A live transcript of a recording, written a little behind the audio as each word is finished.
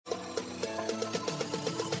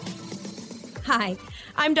Hi,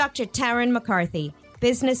 I'm Dr. Taryn McCarthy,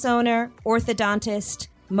 business owner, orthodontist,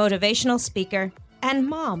 motivational speaker, and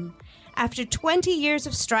mom. After 20 years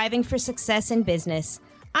of striving for success in business,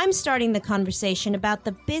 I'm starting the conversation about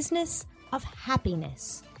the business of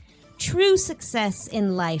happiness. True success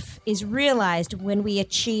in life is realized when we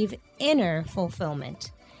achieve inner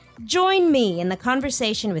fulfillment. Join me in the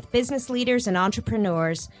conversation with business leaders and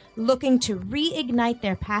entrepreneurs looking to reignite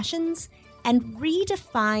their passions and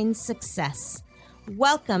redefine success.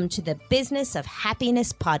 Welcome to the Business of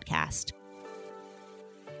Happiness podcast.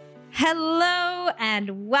 Hello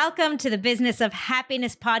and welcome to the Business of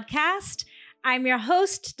Happiness podcast. I'm your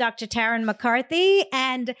host, Dr. Taryn McCarthy,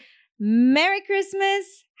 and Merry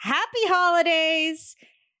Christmas, Happy Holidays,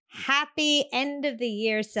 Happy End of the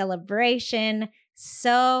Year celebration.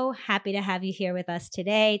 So happy to have you here with us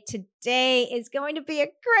today. Today is going to be a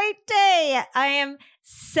great day. I am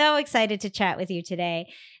so excited to chat with you today.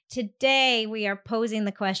 Today, we are posing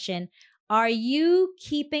the question, are you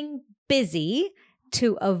keeping busy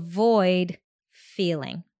to avoid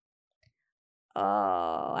feeling?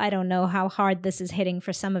 Oh, I don't know how hard this is hitting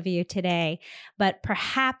for some of you today, but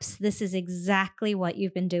perhaps this is exactly what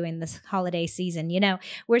you've been doing this holiday season. You know,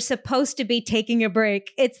 we're supposed to be taking a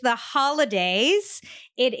break. It's the holidays.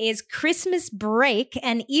 It is Christmas break.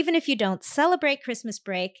 And even if you don't celebrate Christmas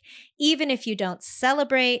break, even if you don't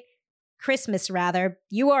celebrate Christmas,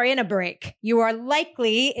 you are in a break. You are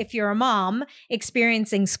likely, if you're a mom,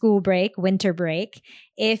 experiencing school break, winter break.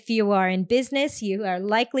 If you are in business, you are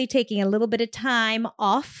likely taking a little bit of time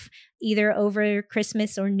off, either over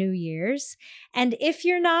Christmas or New Year's. And if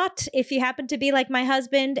you're not, if you happen to be like my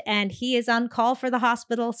husband and he is on call for the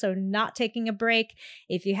hospital, so not taking a break,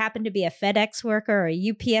 if you happen to be a FedEx worker or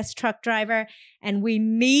a UPS truck driver, and we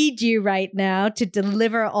need you right now to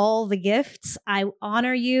deliver all the gifts, I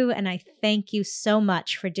honor you and I thank you so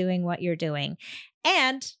much for doing what you're doing.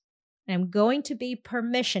 And I'm going to be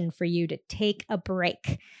permission for you to take a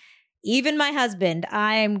break. Even my husband,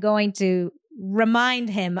 I'm going to remind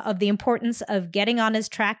him of the importance of getting on his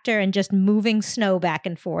tractor and just moving snow back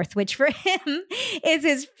and forth, which for him is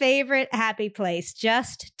his favorite happy place,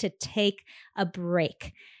 just to take a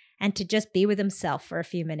break and to just be with himself for a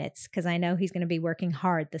few minutes, because I know he's going to be working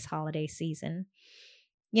hard this holiday season.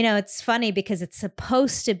 You know, it's funny because it's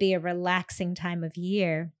supposed to be a relaxing time of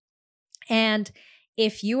year. And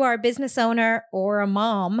if you are a business owner or a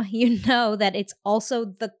mom, you know that it's also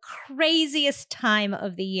the craziest time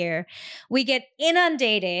of the year. We get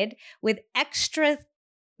inundated with extra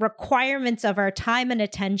requirements of our time and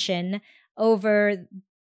attention over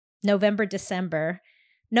November, December,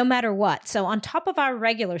 no matter what. So on top of our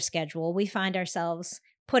regular schedule, we find ourselves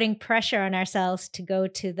putting pressure on ourselves to go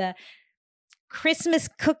to the Christmas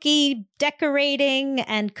cookie decorating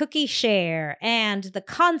and cookie share and the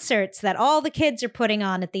concerts that all the kids are putting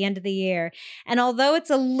on at the end of the year. And although it's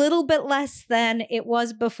a little bit less than it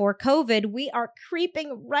was before COVID, we are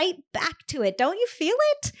creeping right back to it. Don't you feel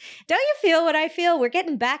it? Don't you feel what I feel? We're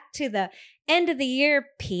getting back to the end of the year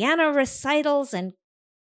piano recitals and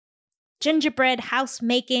gingerbread house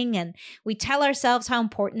making, and we tell ourselves how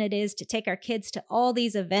important it is to take our kids to all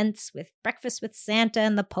these events with Breakfast with Santa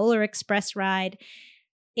and the Polar Express ride.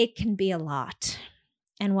 It can be a lot.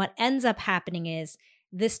 And what ends up happening is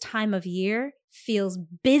this time of year feels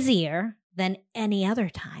busier than any other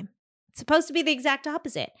time. It's supposed to be the exact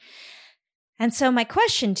opposite. And so my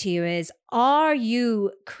question to you is, are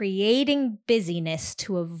you creating busyness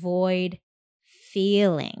to avoid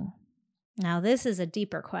feeling? Now, this is a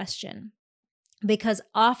deeper question, because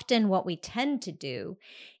often what we tend to do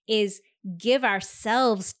is give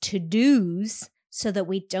ourselves to-dos so that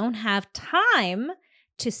we don't have time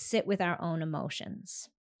to sit with our own emotions.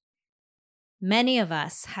 Many of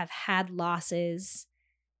us have had losses,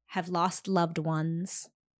 have lost loved ones,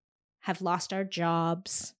 have lost our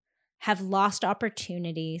jobs, have lost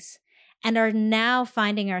opportunities, and are now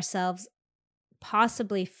finding ourselves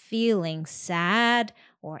possibly feeling sad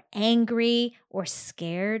or angry or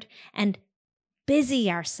scared, and busy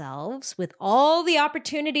ourselves with all the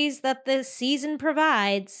opportunities that the season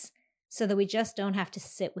provides so that we just don't have to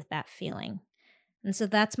sit with that feeling. And so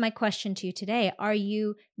that's my question to you today. Are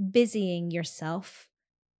you busying yourself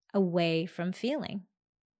away from feeling?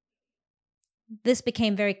 This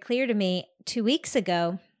became very clear to me 2 weeks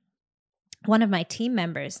ago. One of my team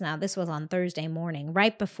members, now this was on Thursday morning,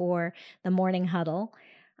 right before the morning huddle,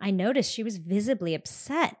 I noticed she was visibly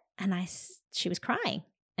upset and she was crying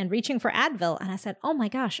and reaching for Advil. And I said, "Oh my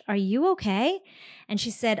gosh, are you okay?" And she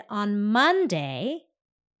said, "On Monday,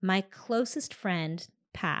 my closest friend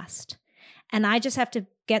passed. And I just have to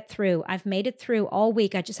get through. I've made it through all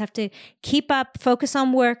week. I just have to keep up, focus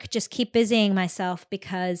on work, just keep busying myself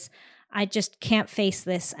because I just can't face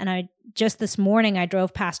this. And just this morning, I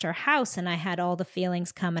drove past her house and I had all the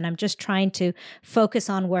feelings come, and I'm just trying to focus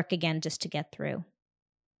on work again just to get through.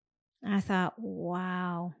 And I thought,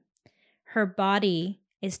 wow, her body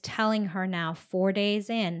is telling her now 4 days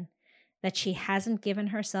in that she hasn't given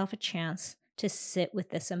herself a chance to sit with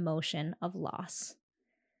this emotion of loss.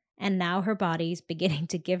 And now her body's beginning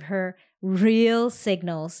to give her real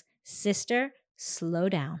signals. Sister, slow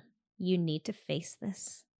down. You need to face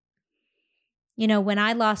this. You know, when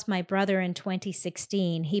I lost my brother in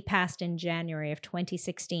 2016, he passed in January of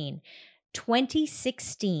 2016.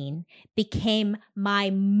 2016 became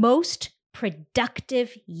my most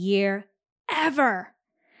productive year ever.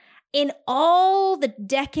 In all the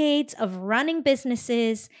decades of running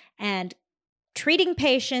businesses and treating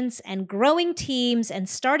patients and growing teams and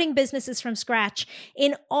starting businesses from scratch,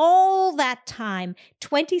 in all that time,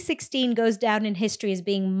 2016 goes down in history as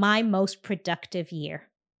being my most productive year.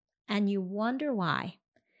 And you wonder why.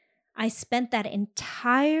 I spent that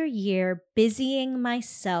entire year busying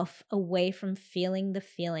myself away from feeling the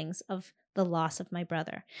feelings of the loss of my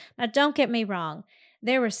brother. Now, don't get me wrong.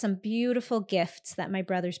 There were some beautiful gifts that my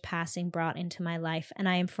brother's passing brought into my life, and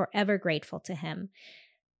I am forever grateful to him.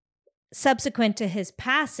 Subsequent to his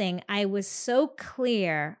passing, I was so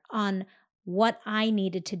clear on what I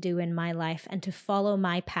needed to do in my life and to follow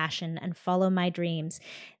my passion and follow my dreams.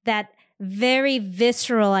 That very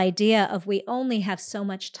visceral idea of we only have so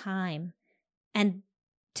much time, and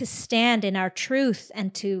to stand in our truth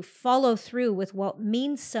and to follow through with what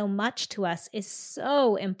means so much to us is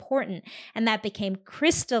so important. And that became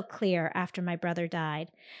crystal clear after my brother died.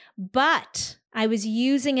 But I was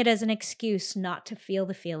using it as an excuse not to feel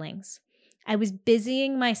the feelings. I was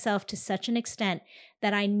busying myself to such an extent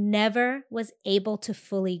that I never was able to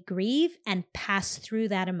fully grieve and pass through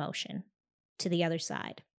that emotion to the other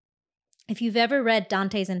side. If you've ever read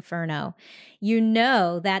Dante's Inferno, you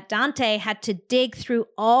know that Dante had to dig through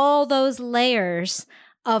all those layers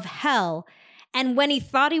of hell. And when he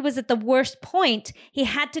thought he was at the worst point, he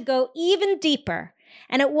had to go even deeper.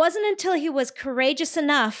 And it wasn't until he was courageous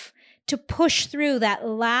enough to push through that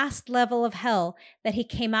last level of hell that he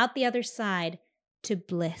came out the other side to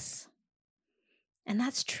bliss. And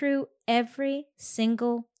that's true every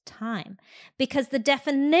single time, because the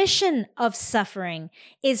definition of suffering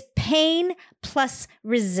is pain plus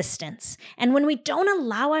resistance. And when we don't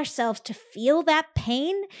allow ourselves to feel that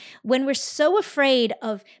pain, when we're so afraid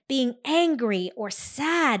of being angry or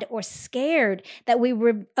sad or scared that we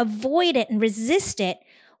avoid it and resist it,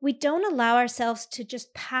 we don't allow ourselves to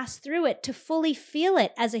just pass through it, to fully feel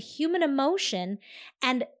it as a human emotion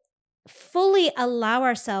and fully allow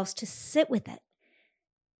ourselves to sit with it,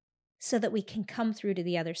 so that we can come through to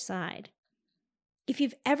the other side. If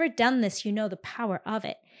you've ever done this, you know the power of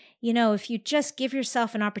it. You know, if you just give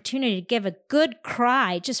yourself an opportunity to give a good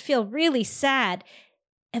cry, just feel really sad,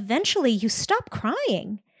 eventually you stop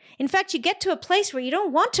crying. In fact, you get to a place where you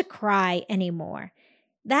don't want to cry anymore.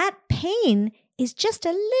 That pain is just a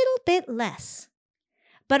little bit less.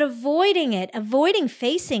 But avoiding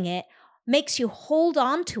facing it, makes you hold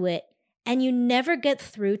on to it, and you never get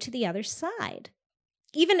through to the other side.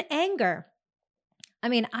 Even anger. I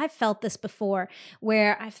mean, I've felt this before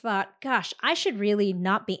where I've thought, gosh, I should really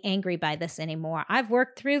not be angry by this anymore. I've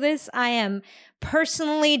worked through this. I am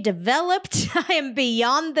personally developed. I am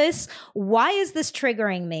beyond this. Why is this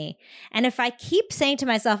triggering me? And if I keep saying to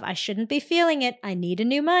myself, I shouldn't be feeling it, I need a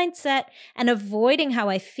new mindset, and avoiding how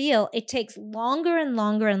I feel, it takes longer and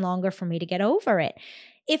longer and longer for me to get over it.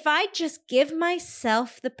 If I just give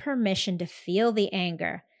myself the permission to feel the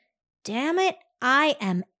anger, damn it, I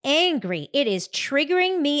am angry. It is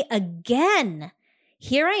triggering me again.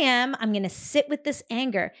 Here I am. I'm going to sit with this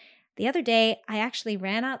anger. The other day, I actually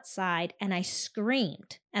ran outside and I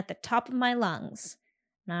screamed at the top of my lungs.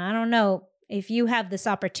 Now, I don't know if you have this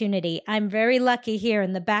opportunity. I'm very lucky here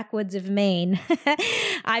in the backwoods of Maine.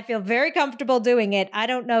 I feel very comfortable doing it. I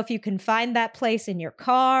don't know if you can find that place in your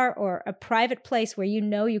car or a private place where you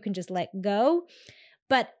know you can just let go.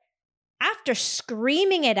 But after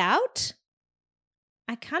screaming it out,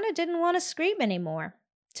 I kind of didn't want to scream anymore.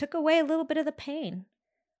 Took away a little bit of the pain.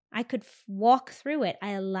 I could walk through it.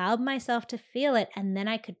 I allowed myself to feel it, and then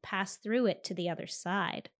I could pass through it to the other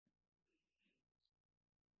side.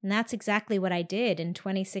 And that's exactly what I did in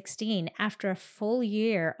 2016. After a full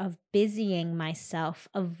year of busying myself,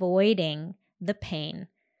 avoiding the pain,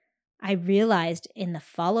 I realized in the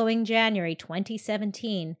following January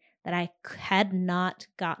 2017 that I had not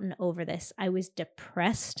gotten over this. I was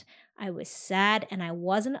depressed, I was sad, and I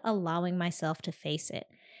wasn't allowing myself to face it.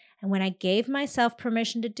 And when I gave myself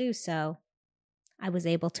permission to do so, I was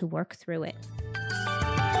able to work through it.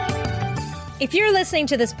 If you're listening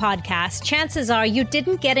to this podcast, chances are you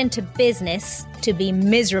didn't get into business to be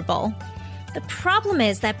miserable. The problem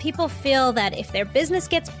is that people feel that if their business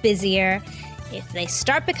gets busier, if they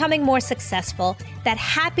start becoming more successful, that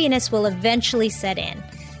happiness will eventually set in.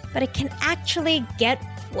 But it can actually get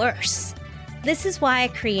worse. This is why I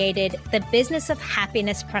created the Business of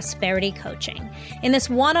Happiness Prosperity Coaching. In this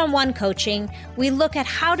one-on-one coaching, we look at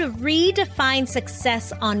how to redefine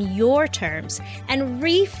success on your terms and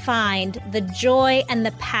re-find the joy and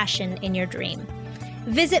the passion in your dream.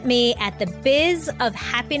 Visit me at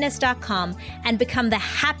thebizofhappiness.com and become the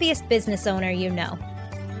happiest business owner you know.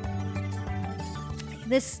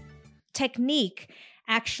 This technique,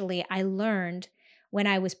 actually, I learned when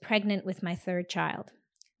I was pregnant with my third child.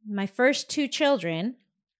 My first two children,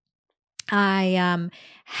 I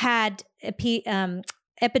had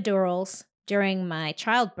epidurals during my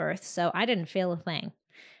childbirth, so I didn't feel a thing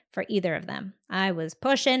for either of them. I was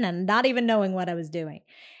pushing and not even knowing what I was doing.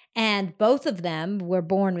 And both of them were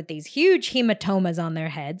born with these huge hematomas on their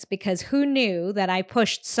heads because who knew that I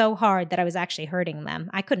pushed so hard that I was actually hurting them?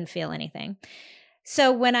 I couldn't feel anything.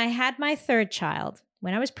 So when I had my third child,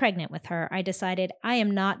 when I was pregnant with her, I decided I am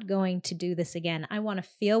not going to do this again. I want to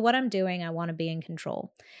feel what I'm doing. I want to be in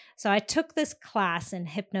control. So I took this class in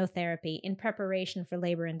hypnotherapy in preparation for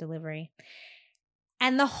labor and delivery.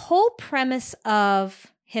 And the whole premise of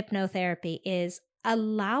hypnotherapy is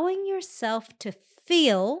allowing yourself to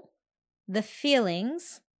feel the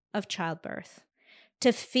feelings of childbirth,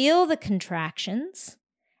 to feel the contractions,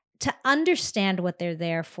 to understand what they're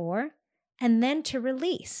there for, and then to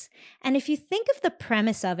release. And if you think of the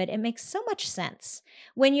premise of it, it makes so much sense.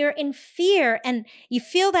 When you're in fear and you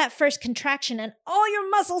feel that first contraction and all your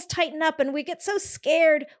muscles tighten up and we get so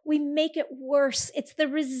scared, we make it worse. It's the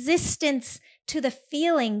resistance to the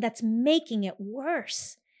feeling that's making it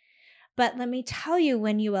worse. But let me tell you,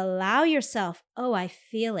 when you allow yourself, oh, I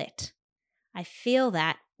feel it. I feel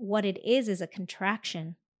that. What it is a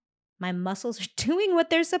contraction. My muscles are doing what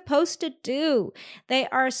they're supposed to do. They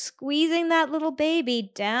are squeezing that little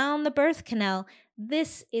baby down the birth canal.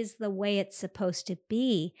 This is the way it's supposed to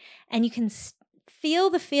be. And you can feel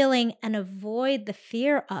the feeling and avoid the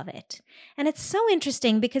fear of it. And it's so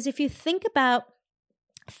interesting because if you think about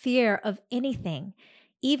fear of anything,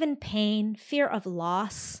 even pain, fear of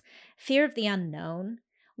loss, fear of the unknown,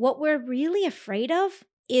 what we're really afraid of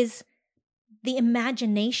is the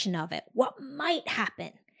imagination of it, what might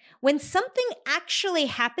happen. When something actually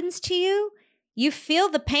happens to you, you feel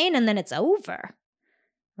the pain and then it's over,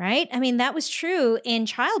 right? I mean, that was true in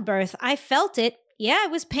childbirth. I felt it. Yeah,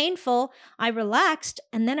 it was painful. I relaxed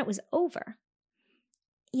and then it was over.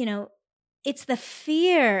 You know, it's the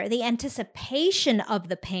fear, the anticipation of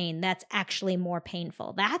the pain that's actually more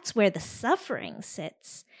painful. That's where the suffering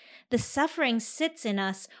sits. The suffering sits in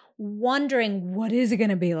us wondering, what is it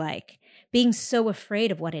going to be like? Being so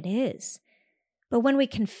afraid of what it is. But when we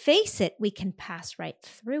can face it, we can pass right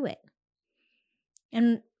through it.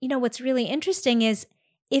 And, you know, what's really interesting is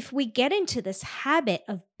if we get into this habit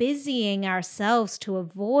of busying ourselves to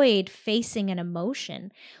avoid facing an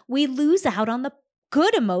emotion, we lose out on the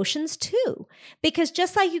good emotions too. Because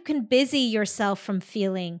just like you can busy yourself from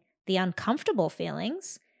feeling the uncomfortable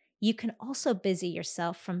feelings, you can also busy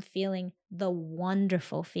yourself from feeling the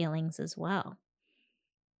wonderful feelings as well.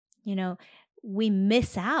 You know, we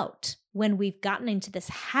miss out when we've gotten into this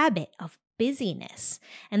habit of busyness.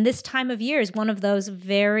 And this time of year is one of those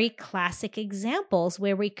very classic examples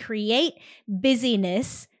where we create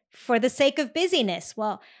busyness for the sake of busyness.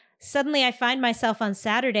 Well, suddenly I find myself on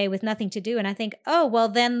Saturday with nothing to do and I think, oh, well,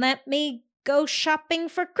 then let me go shopping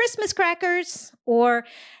for Christmas crackers. Or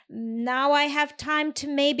now I have time to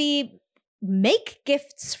maybe make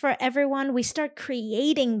gifts for everyone. We start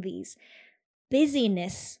creating these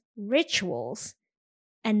busyness rituals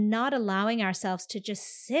and not allowing ourselves to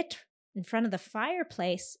just sit in front of the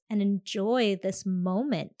fireplace and enjoy this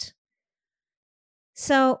moment.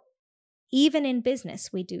 So even in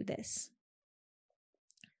business, we do this.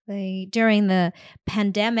 During the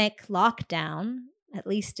pandemic lockdown, at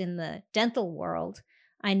least in the dental world,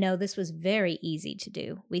 I know this was very easy to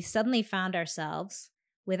do. We suddenly found ourselves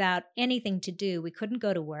without anything to do. We couldn't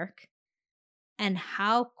go to work. And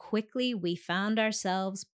how quickly we found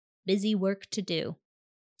ourselves busy work to do.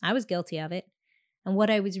 I was guilty of it. And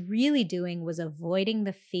what I was really doing was avoiding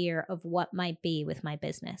the fear of what might be with my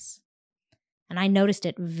business. And I noticed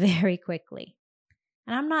it very quickly.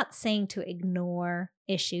 And I'm not saying to ignore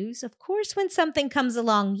issues. Of course, when something comes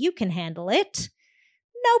along, you can handle it.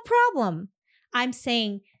 No problem. I'm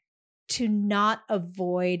saying to not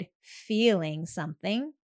avoid feeling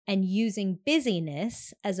something and using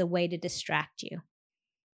busyness as a way to distract you.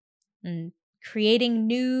 And creating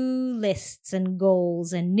new lists and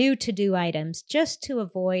goals and new to-do items just to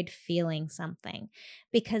avoid feeling something,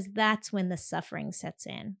 because that's when the suffering sets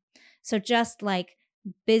in. So just like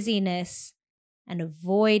busyness and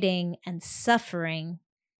avoiding and suffering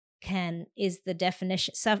is the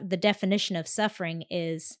definition of suffering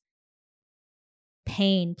is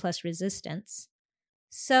pain plus resistance,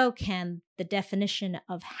 so can the definition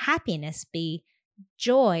of happiness be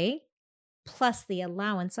joy plus the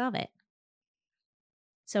allowance of it.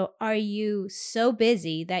 So are you so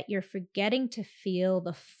busy that you're forgetting to feel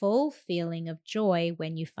the full feeling of joy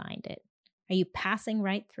when you find it? Are you passing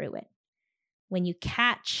right through it? When you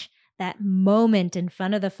catch that moment in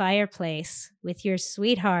front of the fireplace with your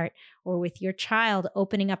sweetheart or with your child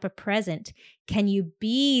opening up a present, can you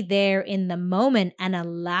be there in the moment and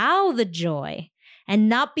allow the joy and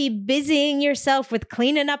not be busying yourself with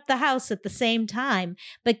cleaning up the house at the same time,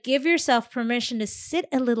 but give yourself permission to sit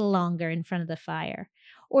a little longer in front of the fire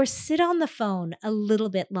or sit on the phone a little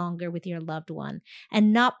bit longer with your loved one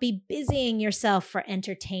and not be busying yourself for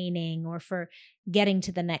entertaining or for getting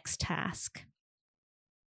to the next task.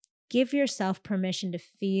 Give yourself permission to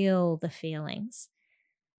feel the feelings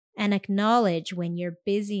and acknowledge when you're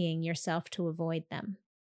busying yourself to avoid them.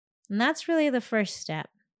 And that's really the first step.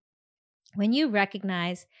 When you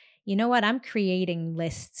recognize, you know what, I'm creating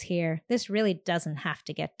lists here. This really doesn't have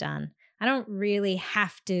to get done. I don't really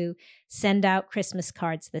have to send out Christmas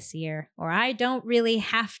cards this year, or I don't really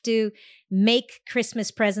have to make Christmas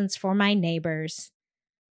presents for my neighbors.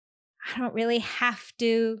 I don't really have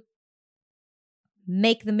to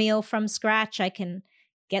make the meal from scratch. I can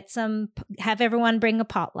have everyone bring a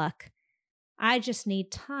potluck. I just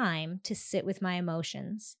need time to sit with my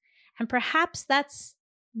emotions. And perhaps that's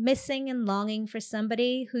missing and longing for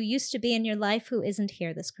somebody who used to be in your life who isn't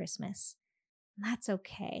here this Christmas. And that's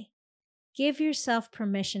okay. Give yourself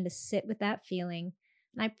permission to sit with that feeling,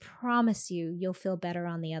 and I promise you'll feel better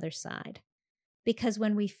on the other side. Because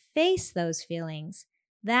when we face those feelings,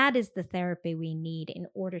 that is the therapy we need in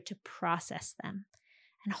order to process them.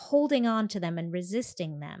 And holding on to them and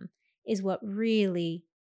resisting them is what really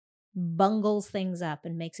bungles things up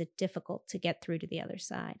and makes it difficult to get through to the other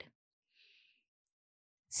side.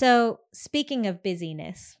 So, speaking of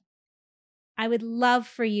busyness, I would love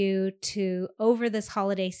for you to, over this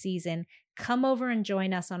holiday season, come over and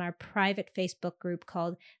join us on our private Facebook group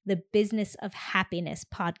called The Business of Happiness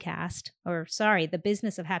Podcast, The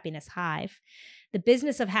Business of Happiness Hive. The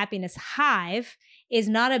Business of Happiness Hive is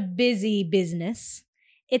not a busy business.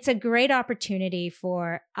 It's a great opportunity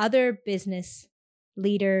for other business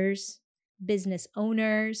leaders, business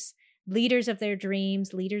owners, leaders of their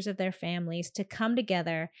dreams, leaders of their families to come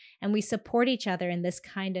together, and we support each other in this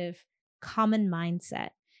kind of common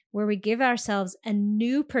mindset where we give ourselves a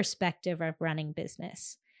new perspective of running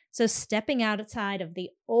business. So stepping outside of the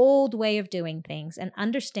old way of doing things and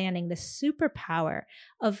understanding the superpower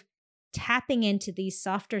of tapping into these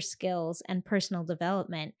softer skills and personal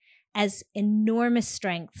development as enormous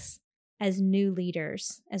strengths as new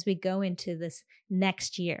leaders as we go into this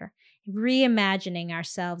next year, reimagining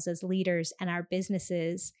ourselves as leaders and our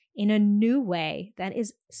businesses in a new way that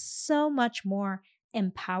is so much more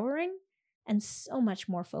empowering and so much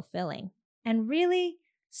more fulfilling, and really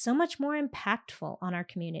so much more impactful on our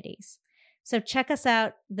communities. So check us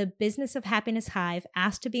out, The Business of Happiness Hive.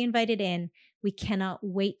 Ask to be invited in. We cannot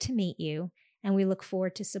wait to meet you, and we look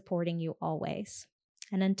forward to supporting you always.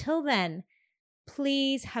 And until then,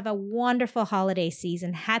 please have a wonderful holiday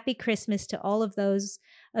season. Happy Christmas to all of those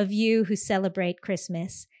of you who celebrate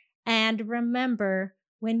Christmas. And remember,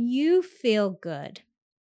 when you feel good,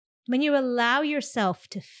 when you allow yourself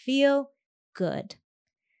to feel good,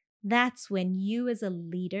 that's when you as a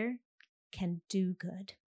leader can do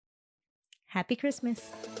good. Happy Christmas.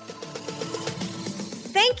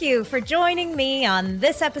 Thank you for joining me on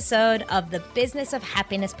this episode of the Business of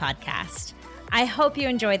Happiness podcast. I hope you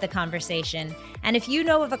enjoyed the conversation. And if you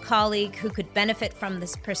know of a colleague who could benefit from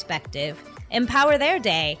this perspective, empower their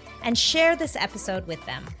day and share this episode with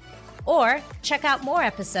them. Or check out more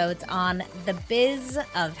episodes on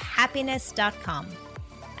thebizofhappiness.com.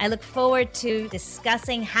 I look forward to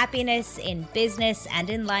discussing happiness in business and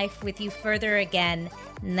in life with you further again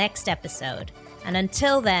next episode. And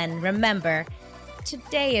until then, remember,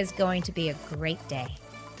 today is going to be a great day.